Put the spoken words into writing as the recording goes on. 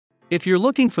If you're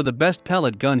looking for the best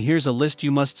pellet gun, here's a list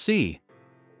you must see.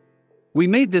 We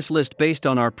made this list based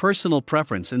on our personal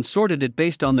preference and sorted it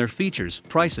based on their features,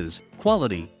 prices,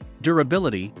 quality,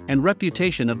 durability, and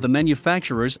reputation of the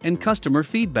manufacturers and customer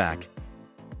feedback.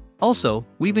 Also,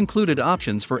 we've included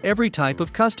options for every type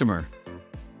of customer.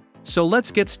 So let's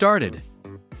get started.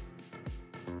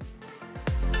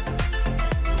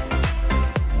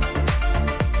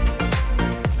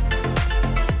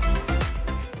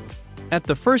 At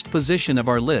the first position of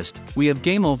our list, we have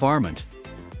JIGUOOR Varmint.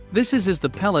 This is the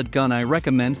pellet gun I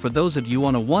recommend for those of you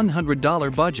on a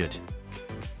 $100 budget.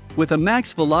 With a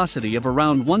max velocity of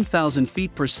around 1,000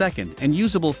 feet per second and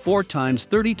usable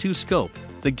 4x32 scope,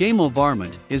 the JIGUOOR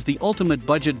Varmint is the ultimate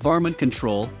budget varmint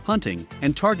control, hunting,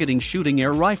 and targeting shooting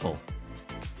air rifle.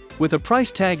 With a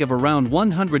price tag of around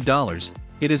 $100,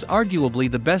 it is arguably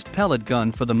the best pellet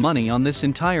gun for the money on this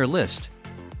entire list.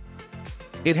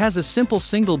 It has a simple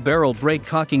single-barrel break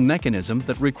cocking mechanism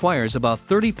that requires about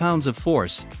 30 pounds of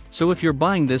force, so if you're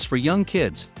buying this for young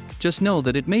kids, just know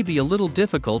that it may be a little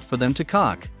difficult for them to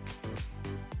cock.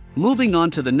 Moving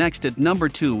on to the next at number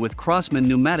 2 with Crosman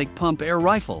Pneumatic Pump Air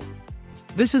Rifle.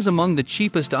 This is among the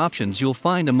cheapest options you'll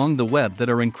find among the web that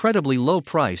are incredibly low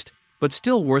priced, but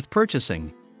still worth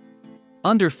purchasing.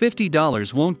 Under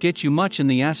 $50 won't get you much in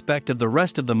the aspect of the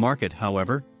rest of the market,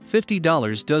 however.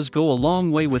 $50 does go a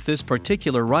long way with this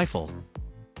particular rifle.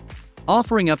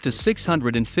 Offering up to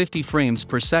 650 frames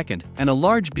per second and a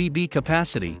large BB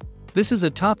capacity, this is a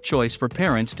top choice for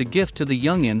parents to gift to the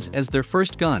youngins as their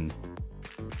first gun.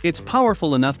 It's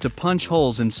powerful enough to punch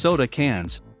holes in soda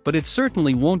cans, but it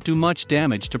certainly won't do much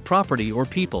damage to property or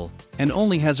people, and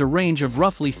only has a range of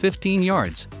roughly 15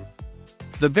 yards.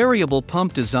 The variable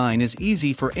pump design is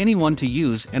easy for anyone to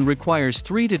use and requires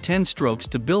 3 to 10 strokes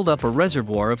to build up a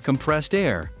reservoir of compressed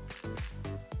air.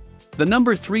 The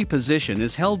number 3 position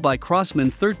is held by Crosman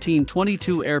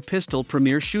 1322 Air Pistol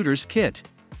Premier Shooters Kit.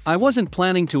 I wasn't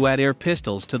planning to add air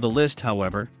pistols to the list,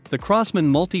 however. The Crosman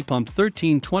Multipump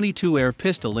 1322 Air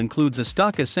Pistol includes a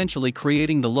stock, essentially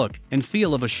creating the look and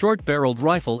feel of a short-barreled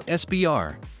rifle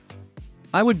SBR.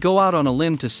 I would go out on a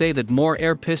limb to say that more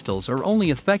air pistols are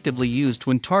only effectively used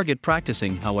when target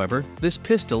practicing. However, this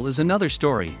pistol is another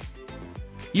story.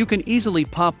 You can easily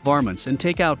pop varmints and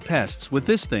take out pests with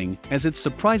this thing, as it's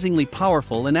surprisingly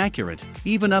powerful and accurate,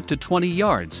 even up to 20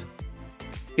 yards.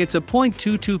 It's a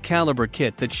 .22 caliber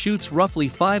kit that shoots roughly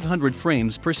 500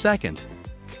 frames per second.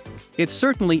 It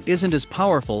certainly isn't as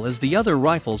powerful as the other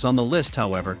rifles on the list,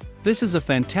 however. This is a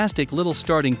fantastic little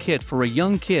starting kit for a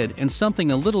young kid and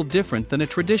something a little different than a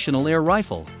traditional air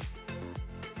rifle.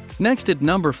 Next at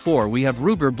number 4 we have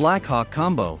Ruger Blackhawk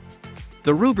Combo.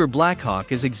 The Ruger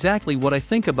Blackhawk is exactly what I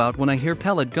think about when I hear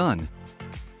pellet gun.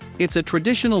 It's a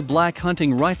traditional black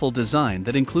hunting rifle design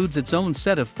that includes its own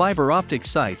set of fiber optic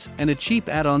sights and a cheap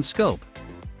add-on scope.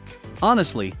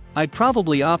 Honestly, I'd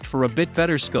probably opt for a bit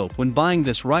better scope when buying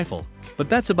this rifle, but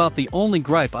that's about the only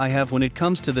gripe I have when it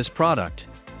comes to this product.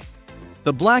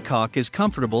 The Blackhawk is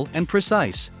comfortable and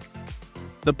precise.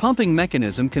 The pumping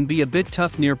mechanism can be a bit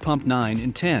tough near pump 9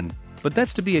 and 10, but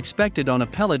that's to be expected on a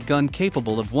pellet gun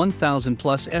capable of 1000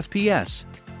 plus FPS.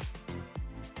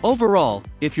 Overall,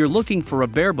 if you're looking for a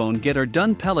barebone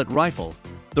get-or-done pellet rifle,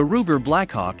 the Ruger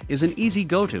Blackhawk is an easy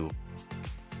go-to.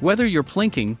 Whether you're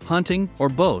plinking, hunting, or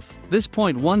both, this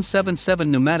 .177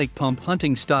 pneumatic pump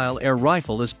hunting style air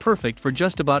rifle is perfect for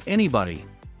just about anybody.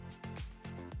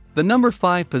 The number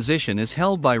 5 position is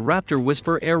held by Raptor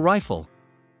Whisper Air Rifle.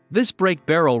 This break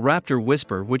barrel Raptor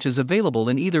Whisper, which is available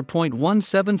in either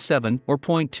 .177 or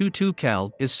 .22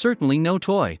 cal, is certainly no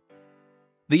toy.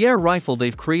 The air rifle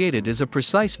they've created is a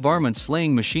precise varmint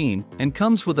slaying machine and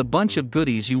comes with a bunch of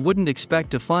goodies you wouldn't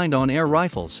expect to find on air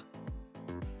rifles.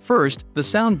 First, the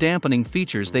sound dampening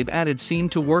features they've added seem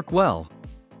to work well.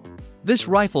 This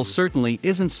rifle certainly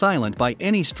isn't silent by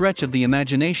any stretch of the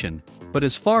imagination, but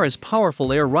as far as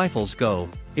powerful air rifles go,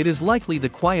 it is likely the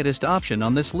quietest option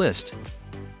on this list.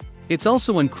 It's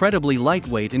also incredibly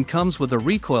lightweight and comes with a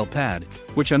recoil pad,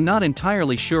 which I'm not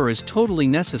entirely sure is totally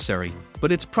necessary,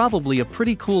 but it's probably a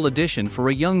pretty cool addition for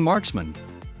a young marksman.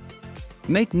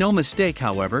 Make no mistake,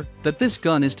 however, that this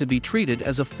gun is to be treated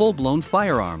as a full-blown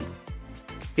firearm.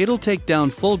 It'll take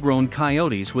down full-grown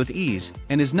coyotes with ease,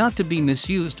 and is not to be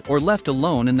misused or left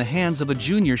alone in the hands of a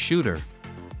junior shooter.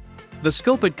 The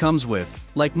scope it comes with,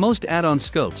 like most add-on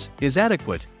scopes, is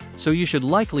adequate, so you should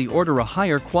likely order a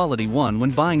higher quality one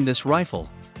when buying this rifle.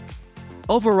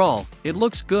 Overall, it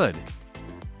looks good.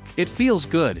 It feels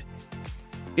good.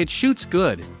 It shoots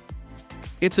good.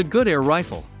 It's a good air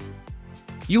rifle.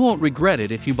 You won't regret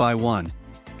it if you buy one.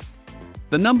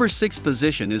 The number 6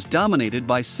 position is dominated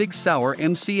by Sig Sauer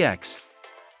MCX.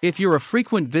 If you're a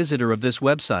frequent visitor of this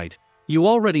website, you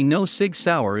already know SIG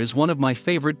Sauer is one of my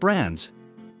favorite brands.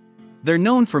 They're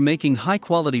known for making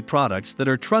high-quality products that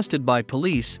are trusted by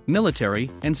police,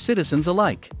 military, and citizens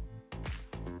alike.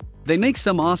 They make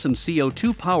some awesome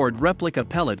CO2-powered replica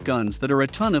pellet guns that are a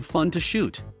ton of fun to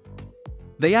shoot.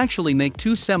 They actually make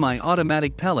 2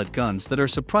 semi-automatic pellet guns that are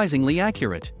surprisingly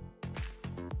accurate.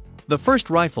 The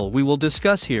first rifle we will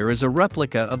discuss here is a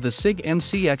replica of the SIG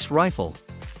MCX rifle.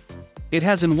 It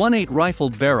has an 1/8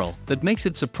 rifled barrel that makes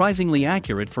it surprisingly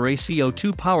accurate for a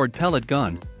CO2-powered pellet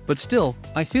gun, but still,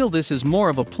 I feel this is more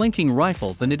of a plinking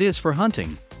rifle than it is for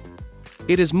hunting.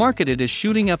 It is marketed as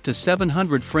shooting up to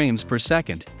 700 frames per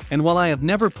second, and while I have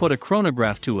never put a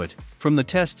chronograph to it, from the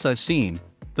tests I've seen,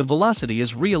 the velocity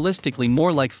is realistically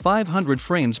more like 500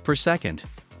 frames per second.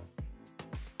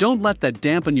 Don't let that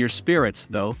dampen your spirits,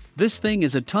 though. This thing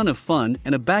is a ton of fun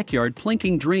and a backyard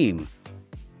plinking dream.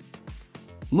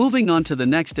 Moving on to the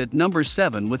next at number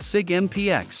 7 with SIG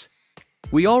MPX.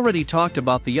 We already talked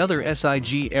about the other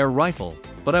SIG air rifle,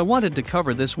 but I wanted to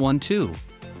cover this one too.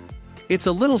 It's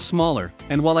a little smaller,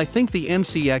 and while I think the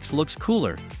MCX looks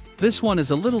cooler, this one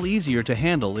is a little easier to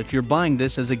handle if you're buying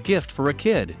this as a gift for a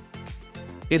kid.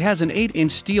 It has an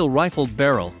 8-inch steel rifled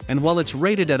barrel, and while it's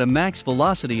rated at a max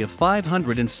velocity of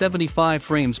 575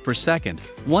 frames per second,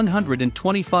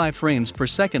 125 frames per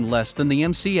second less than the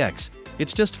MCX,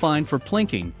 it's just fine for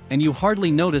plinking, and you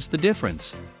hardly notice the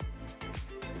difference.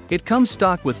 It comes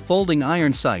stock with folding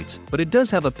iron sights, but it does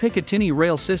have a Picatinny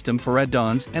rail system for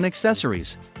add-ons and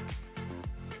accessories.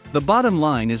 The bottom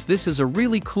line is this is a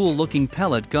really cool looking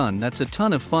pellet gun that's a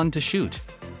ton of fun to shoot.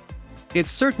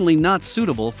 It's certainly not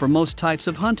suitable for most types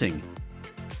of hunting.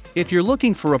 If you're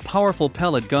looking for a powerful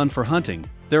pellet gun for hunting,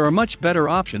 there are much better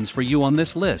options for you on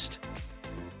this list.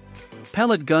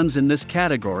 Pellet guns in this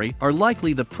category are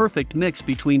likely the perfect mix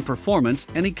between performance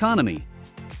and economy.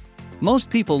 Most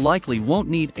people likely won't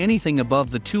need anything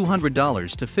above the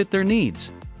 $200 to fit their needs.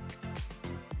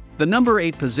 The number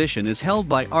 8 position is held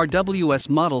by RWS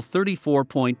Model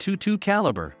 34.22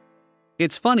 caliber.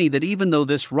 It's funny that even though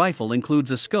this rifle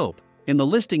includes a scope, in the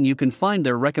listing you can find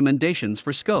their recommendations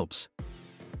for scopes.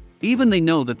 Even they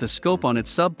know that the scope on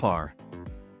it's subpar.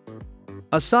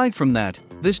 Aside from that,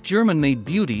 this German-made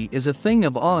beauty is a thing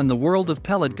of awe in the world of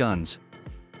pellet guns.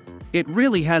 It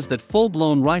really has that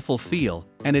full-blown rifle feel,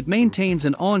 and it maintains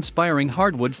an awe-inspiring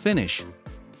hardwood finish.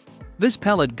 This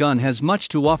pellet gun has much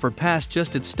to offer past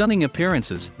just its stunning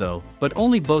appearances, though, but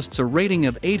only boasts a rating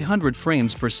of 800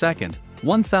 frames per second,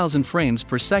 1000 frames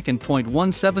per second.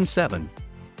 .177.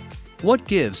 What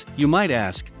gives, you might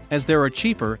ask, as there are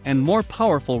cheaper and more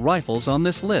powerful rifles on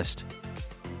this list?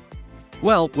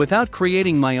 Well, without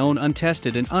creating my own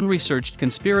untested and unresearched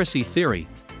conspiracy theory,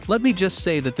 let me just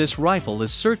say that this rifle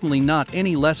is certainly not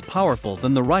any less powerful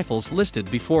than the rifles listed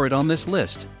before it on this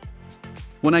list.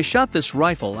 When I shot this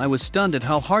rifle, I was stunned at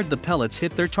how hard the pellets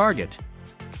hit their target.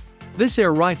 This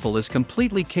air rifle is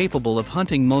completely capable of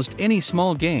hunting most any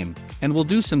small game, and will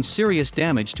do some serious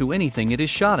damage to anything it is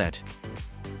shot at.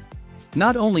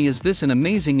 Not only is this an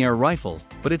amazing air rifle,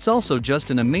 but it's also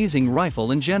just an amazing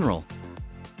rifle in general.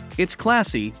 It's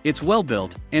classy, it's well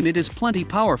built, and it is plenty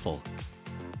powerful.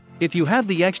 If you have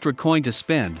the extra coin to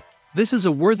spend, this is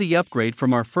a worthy upgrade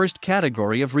from our first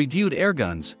category of reviewed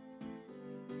airguns.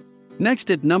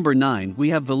 Next at number 9 we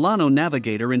have Villano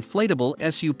Navigator Inflatable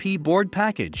SUP Board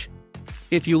Package.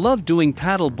 If you love doing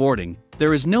paddle boarding,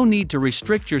 there is no need to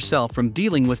restrict yourself from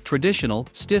dealing with traditional,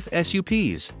 stiff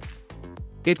SUPs.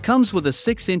 It comes with a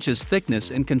 6 inches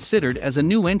thickness and considered as a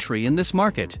new entry in this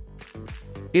market.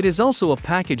 It is also a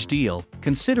package deal,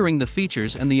 considering the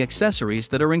features and the accessories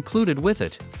that are included with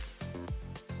it.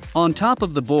 On top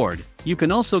of the board, you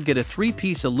can also get a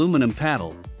 3-piece aluminum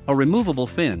paddle, a removable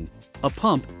fin, a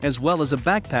pump, as well as a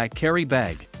backpack carry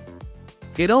bag.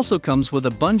 It also comes with a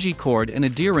bungee cord and a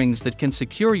D-rings that can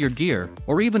secure your gear,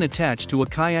 or even attach to a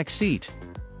kayak seat.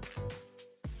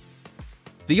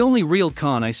 The only real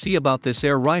con I see about this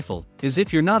air rifle is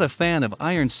if you're not a fan of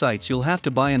iron sights, you'll have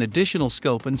to buy an additional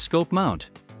scope and scope mount.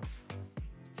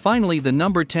 Finally, the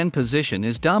number 10 position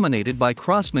is dominated by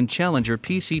Crosman Challenger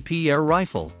PCP air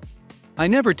rifle. I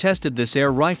never tested this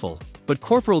air rifle, but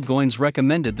Corporal Goins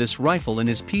recommended this rifle in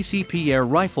his PCP air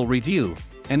rifle review,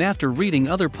 and after reading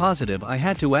other positive I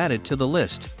had to add it to the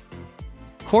list.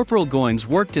 Corporal Goins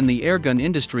worked in the airgun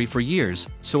industry for years,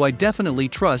 so I definitely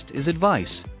trust his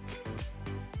advice.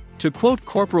 To quote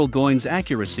Corporal Goins,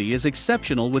 accuracy is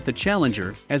exceptional with the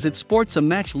Challenger, as it sports a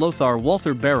match Lothar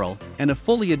Walther barrel and a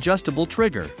fully adjustable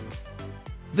trigger.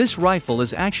 This rifle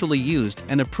is actually used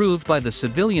and approved by the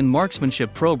Civilian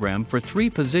Marksmanship Program for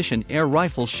 3-position air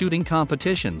rifle shooting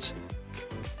competitions.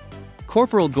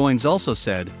 Corporal Goins also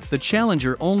said, the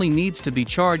Challenger only needs to be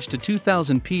charged to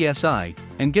 2000 psi,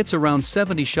 and gets around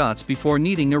 70 shots before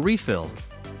needing a refill.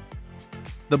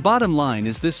 The bottom line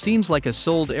is this seems like a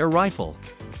sold air rifle.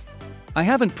 I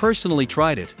haven't personally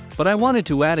tried it, but I wanted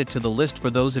to add it to the list for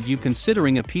those of you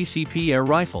considering a PCP air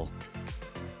rifle.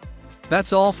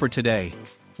 That's all for today.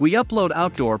 We upload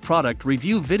outdoor product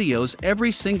review videos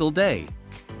every single day.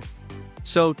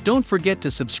 So, don't forget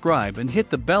to subscribe and hit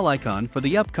the bell icon for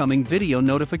the upcoming video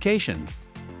notification.